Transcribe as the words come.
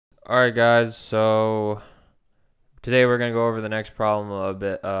Alright guys, so today we're going to go over the next problem a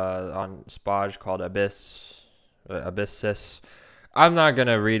bit on SPOJ called ABSYS. I'm not going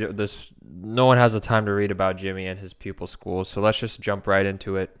to read this. No one has the time to read about Jimmy and his pupil schools, so let's just jump right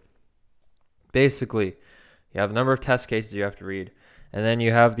into it. Basically, you have a number of test cases you have to read, and then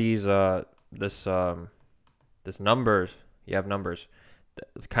you have these this numbers. You have numbers.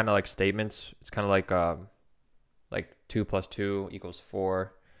 It's kind of like statements. It's kind of like 2 plus 2 equals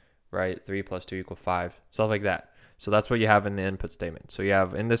 4. Right? 3 plus 2 equals 5, stuff like that. So that's what you have in the input statement. So you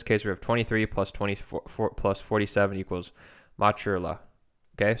have, in this case, we have 23 plus 24 plus 47 equals mozzarella.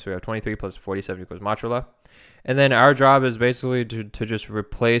 Okay, so we have 23 plus 47 equals mozzarella. And then our job is basically to just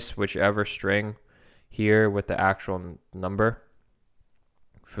replace whichever string here with the actual number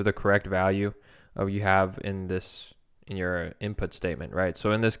for the correct value of you have in your input statement, right?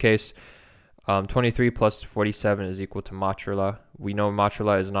 So in this case, 23 plus 47 is equal to mozzarella. We know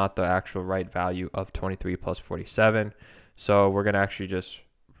mozzarella is not the actual right value of 23 plus 47. So we're going to actually just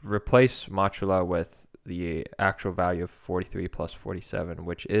replace mozzarella with the actual value of 43 plus 47,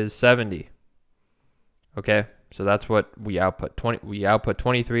 which is 70. Okay, so that's what we output. We output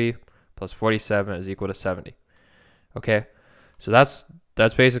 23 plus 47 is equal to 70. Okay, so that's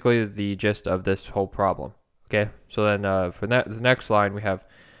basically the gist of this whole problem. Okay, so then for the next line, we have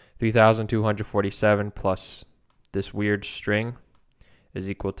 3,247 plus this weird string is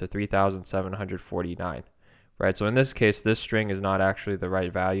equal to 3,749, right? So in this case, this string is not actually the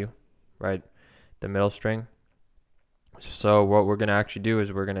right value, right? The middle string. So what we're going to actually do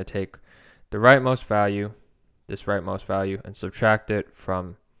is we're going to take the rightmost value, this rightmost value, and subtract it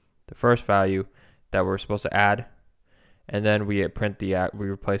from the first value that we're supposed to add, and then we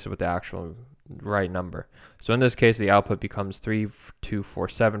replace it with the actual right number. So in this case, the output becomes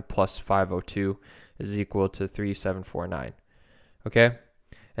 3247 plus 502 is equal to 3749. Okay,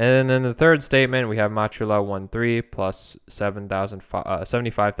 and then in the third statement, we have mozzarella 13 plus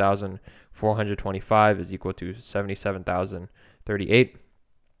 75,425 is equal to 77,038.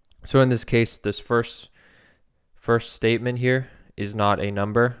 So in this case, this first statement here is not a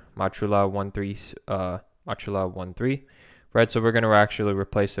number, mozzarella 13, right? So we're going to actually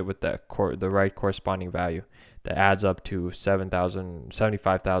replace it with the right corresponding value that adds up to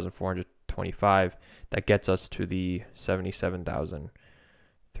 75,425. That gets us to the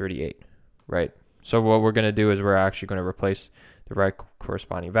 77,038, right? So what we're going to do is we're actually going to replace the right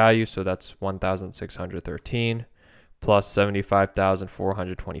corresponding value. So that's 1,613 plus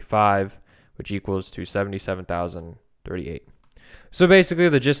 75,425, which equals to 77,038. So basically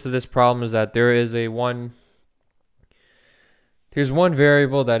the gist of this problem is that there's one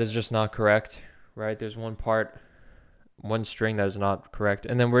variable that is just not correct, right? There's one string that is not correct.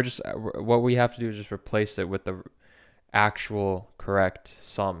 And then what we have to do is just replace it with the actual correct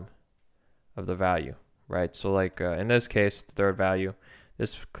sum of the value, right? So like in this case, the third value,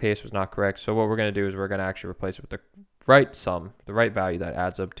 this case was not correct. So what we're going to do is we're going to actually replace it with the right sum, the right value that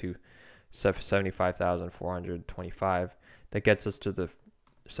adds up to 75,425. That gets us to the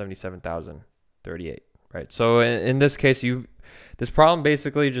 77,038, right? So in this case, this problem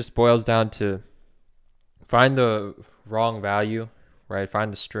basically just boils down to find the wrong value, right?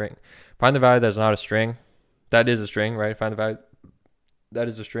 Find the value that's not a string. That is a string, right? Find the value that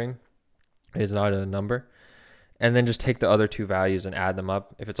is a string. It is not a number. And then just take the other two values and add them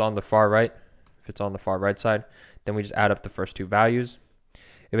up. If it's on the far right side, then we just add up the first two values.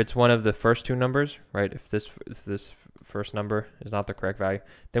 If it's one of the first two numbers, right? If this first number is not the correct value,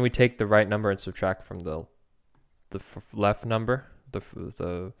 then we take the right number and subtract from the left number,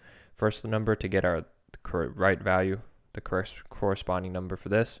 the first number, to get our right value, the correct corresponding number for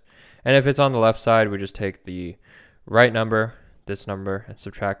this. And if it's on the left side, we just take the right number, this number, and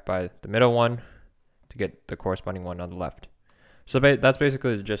subtract by the middle one to get the corresponding one on the left. So that's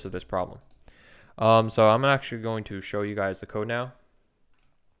basically the gist of this problem. So I'm actually going to show you guys the code now,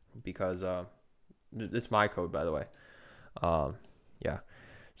 because it's my code, by the way. Yeah,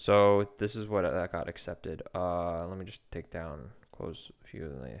 so this is what that got accepted. Let me just close a few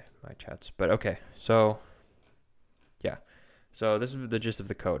of my chats. But okay, so yeah, so this is the gist of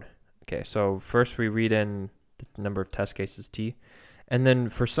the code. Okay, so first we read in the number of test cases t, and then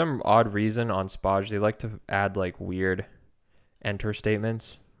for some odd reason on SPOJ, they like to add like weird enter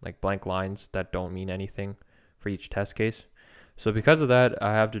statements, like blank lines that don't mean anything for each test case. So because of that,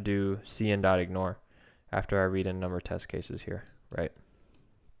 I have to do cin.ignore after I read in number of test cases here, right?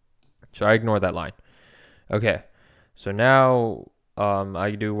 So I ignore that line. Okay, so now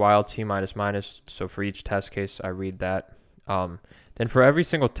I do while t minus minus. So for each test case, I read that. Then for every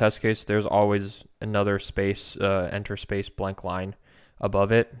single test case, there's always another space, enter space blank line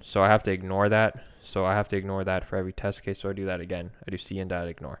above it. So I have to ignore that. So I have to ignore that for every test case. So I do that again. I do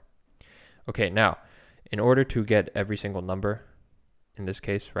cin.ignore. Okay, now in order to get every single number in this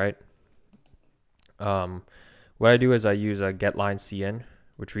case, right? What I do is I use a getLine cin,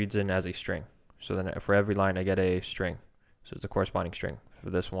 which reads in as a string. So then for every line I get a string. So it's a corresponding string for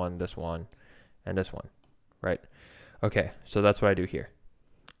this one, and this one, right? Okay, so that's what I do here.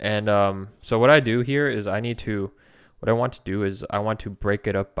 And so what I do here is what I want to do is I want to break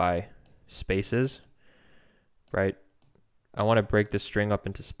it up by spaces, right? I want to break this string up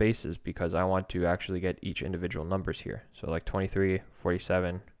into spaces because I want to actually get each individual numbers here. So like 23,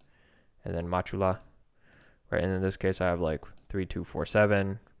 47, and then machula, right? And in this case, I have like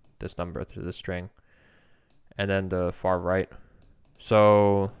 3247, this number through the string, and then the far right.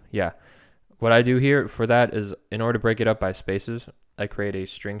 So yeah, what I do here for that is in order to break it up by spaces, I create a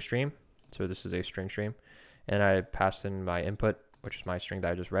string stream. So this is a string stream, and I pass in my input, which is my string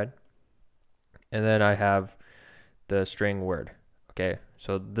that I just read. And then I have the string word. Okay,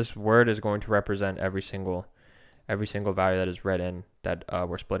 so this word is going to represent every single value that is read in that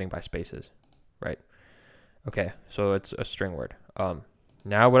we're splitting by spaces, right? Okay, so it's a string word.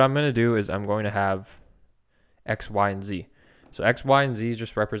 Now what I'm going to do is I'm going to have x, y, and z. So x, y, and z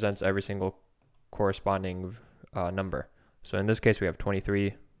just represents every single corresponding number. So in this case, we have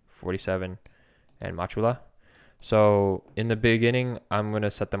 23, 47, and machula. So in the beginning, I'm going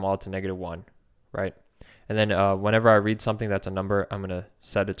to set them all to -1, right? And then whenever I read something that's a number, I'm going to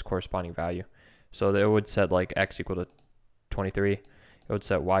set its corresponding value. So it would set like x equal to 23. It would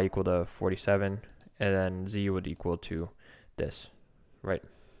set y equal to 47. And then z would equal to this, right?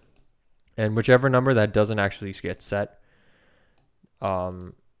 And whichever number that doesn't actually get set,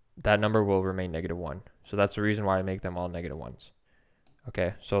 that number will remain -1. So that's the reason why I make them all -1s.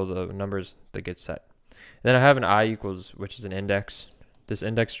 Okay, so the numbers that get set. And then I have an I equals, which is an index. This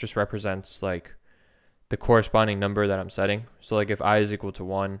index just represents like the corresponding number that I'm setting. So like if I is equal to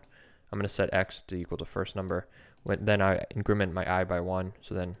 1, I'm going to set x to equal to first number. Then I increment my I by 1.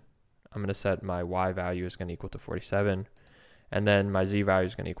 So then I'm going to set my y value is going to equal to 47. And then my z value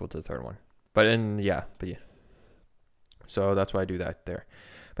is going to equal to the third one. But yeah. So that's why I do that there.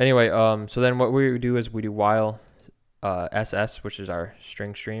 But anyway, so then what we do is we do while ss, which is our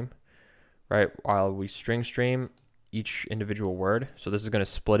string stream, right? While we string stream each individual word. So this is going to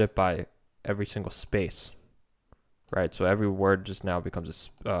split it by every single space, right? So every word just now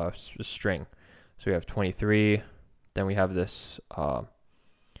becomes a string. So we have 23, then we have this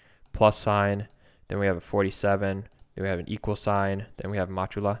plus sign, then we have a 47, then we have an equal sign, then we have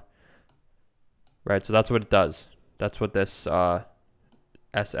machula, right? So that's what it does. That's what this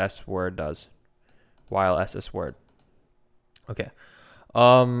ss word does, while ss word. Okay.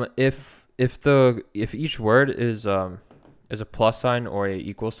 If each word is a plus sign or a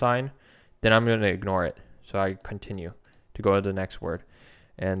equal sign, then I'm going to ignore it. So I continue to go to the next word.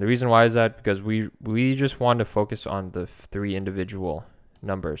 And the reason why is that because we just want to focus on the 3 individual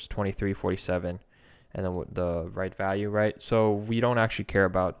numbers, 23, 47, and then the right value, right? So we don't actually care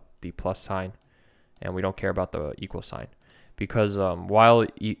about the plus sign, and we don't care about the equal sign, because while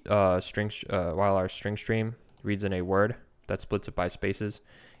our string stream reads in a word that splits it by spaces,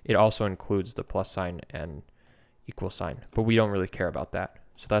 it also includes the plus sign and equal sign, but we don't really care about that.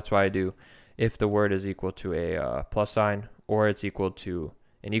 So that's why I do, if the word is equal to a plus sign or it's equal to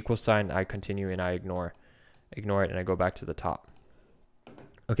an equal sign, I continue and I ignore it, and I go back to the top.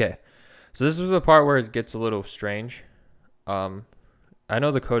 Okay, so this is the part where it gets a little strange. I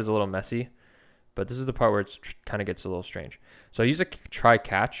know the code is a little messy, but this is the part where it kind of gets a little strange. So I use a try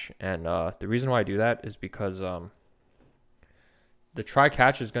catch, and the reason why I do that is because the try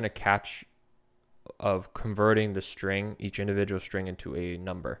catch is going to catch of converting the string, each individual string, into a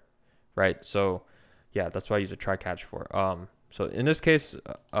number, right? So yeah, that's what I use a try catch for. So in this case,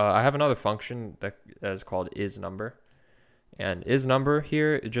 I have another function that is called isNumber, and isNumber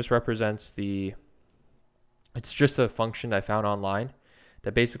here, it just represents it's just a function I found online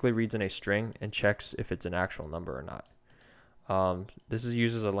that basically reads in a string and checks if it's an actual number or not. This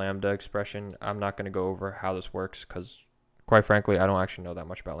uses a lambda expression. I'm not going to go over how this works because, quite frankly, I don't actually know that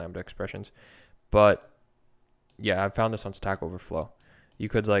much about lambda expressions. But yeah, I found this on Stack Overflow. You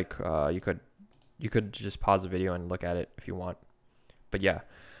could you could just pause the video and look at it if you want. But yeah.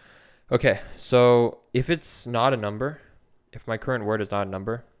 Okay, so if it's not a number, if my current word is not a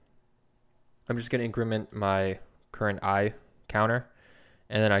number, I'm just going to increment my current I counter,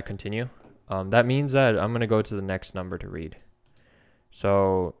 and then I continue. That means that I'm going to go to the next number to read.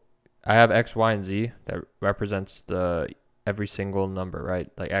 So I have x, y, and z that represents every single number, right?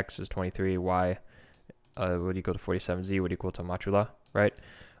 Like x is 23, y would equal to 47, z would equal to matula, right?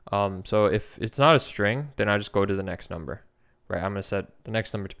 So if it's not a string, then I just go to the next number, right? I'm going to set the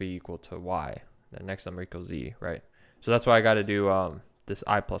next number to be equal to y, the next number equals z, right? So that's why I got to do this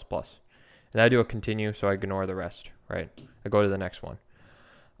I++. And I do a continue, so I ignore the rest, right? I go to the next one.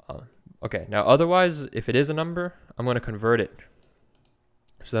 Okay, now otherwise, if it is a number, I'm going to convert it.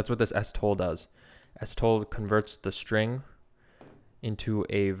 So that's what this stol does. Stol converts the string into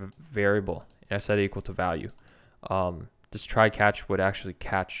a variable, and I set it equal to value. This try catch would actually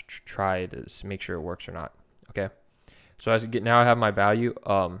try to make sure it works or not. Okay, so now I have my value.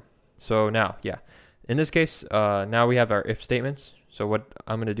 So now, yeah, in this case, now we have our if statements. So what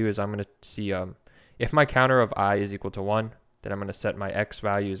I'm going to do is I'm going to see if my counter of I is equal to 1, then I'm going to set my x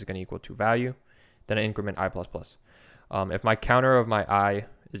value is going to equal to value, then I increment I++. If my counter of my I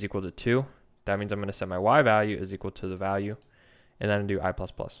is equal to 2, that means I'm going to set my y value is equal to the value, and then do I++.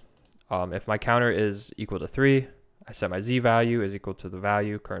 If my counter is equal to 3, I set my z value is equal to the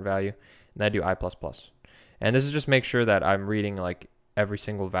value, current value, and then I do I++. And this is just make sure that I'm reading like every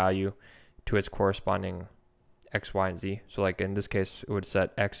single value to its corresponding x, y, and z. So like in this case, it would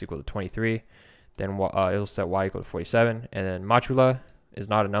set x equal to 23, then it'll set y equal to 47, and then matula is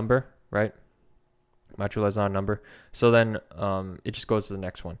not a number, right? Matula is not a number. So then it just goes to the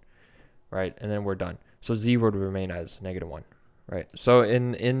next one, right? And then we're done. So z would remain as -1, right? So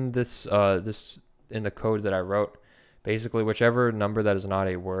in this in the code that I wrote, basically whichever number that is not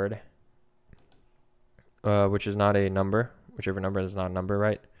a word, which is not a number, whichever number is not a number,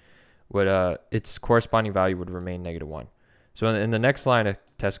 right, would its corresponding value would remain -1. So in the next line of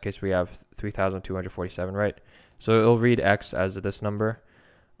test case, we have 3,247, right? So it'll read x as this number,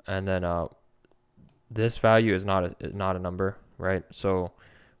 and then this value is not a number, right? So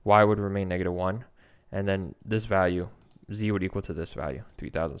y would remain -1, and then this value, z would equal to this value,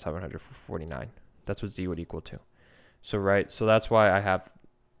 3,749. That's what z would equal to. So right, so that's why I have,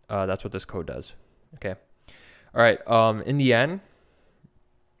 that's what this code does. Okay. All right. In the end,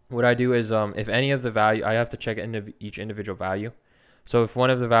 what I do is if any of the value, I have to check each individual value. So if one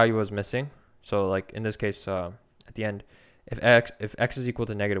of the value was missing, so like in this case, at the end, if x is equal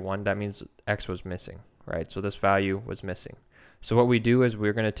to -1, that means x was missing, right? So this value was missing. So what we do is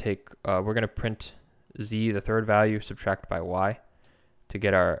we're going to print z, the third value, subtract by y to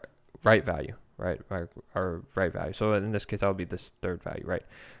get our right value, right? Our right value. So in this case, that would be this third value, right?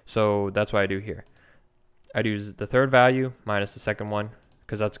 So that's what I do here. I do the third value minus the second one,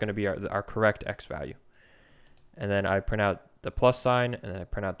 because that's going to be our correct x value. And then I print out the plus sign, and then I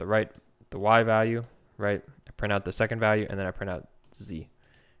print out the y value, right? I print out the second value, and then I print out z,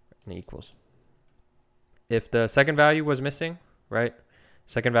 and it equals. If the second value was missing, right?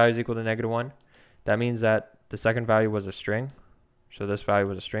 Second value is equal to -1. That means that the second value was a string. So this value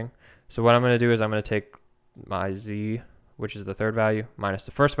was a string. So what I'm going to do is I'm going to take my z, which is the third value, minus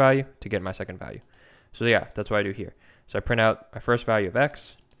the first value to get my second value. So yeah, that's what I do here. So I print out my first value of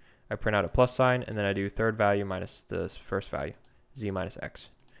x, I print out a plus sign, and then I do third value minus the first value, z minus x.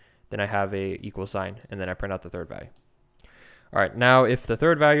 Then I have a equal sign, and then I print out the third value. All right, now if the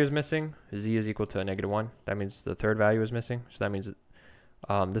third value is missing, z is equal to a -1. That means the third value is missing. So that means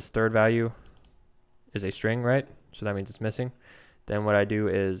this third value is a string, right? So that means it's missing. Then what I do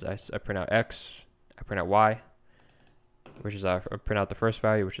is I print out x, I print out y, which is I print out the first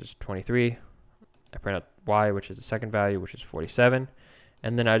value, which is 23. I print out y, which is the second value, which is 47.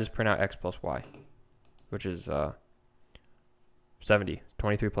 And then I just print out x plus y, which is 70.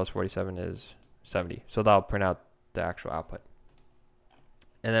 23 plus 47 is 70. So that'll print out the actual output.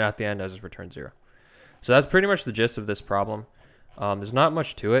 And then at the end, I just return 0. So that's pretty much the gist of this problem. There's not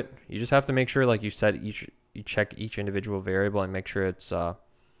much to it. You just have to make sure like you check each individual variable and make sure it's a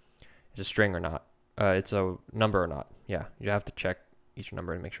string or not. It's a number or not. Yeah, you have to check each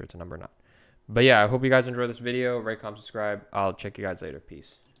number and make sure it's a number or not. But yeah, I hope you guys enjoyed this video. Rate, comment, subscribe. I'll check you guys later.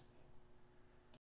 Peace.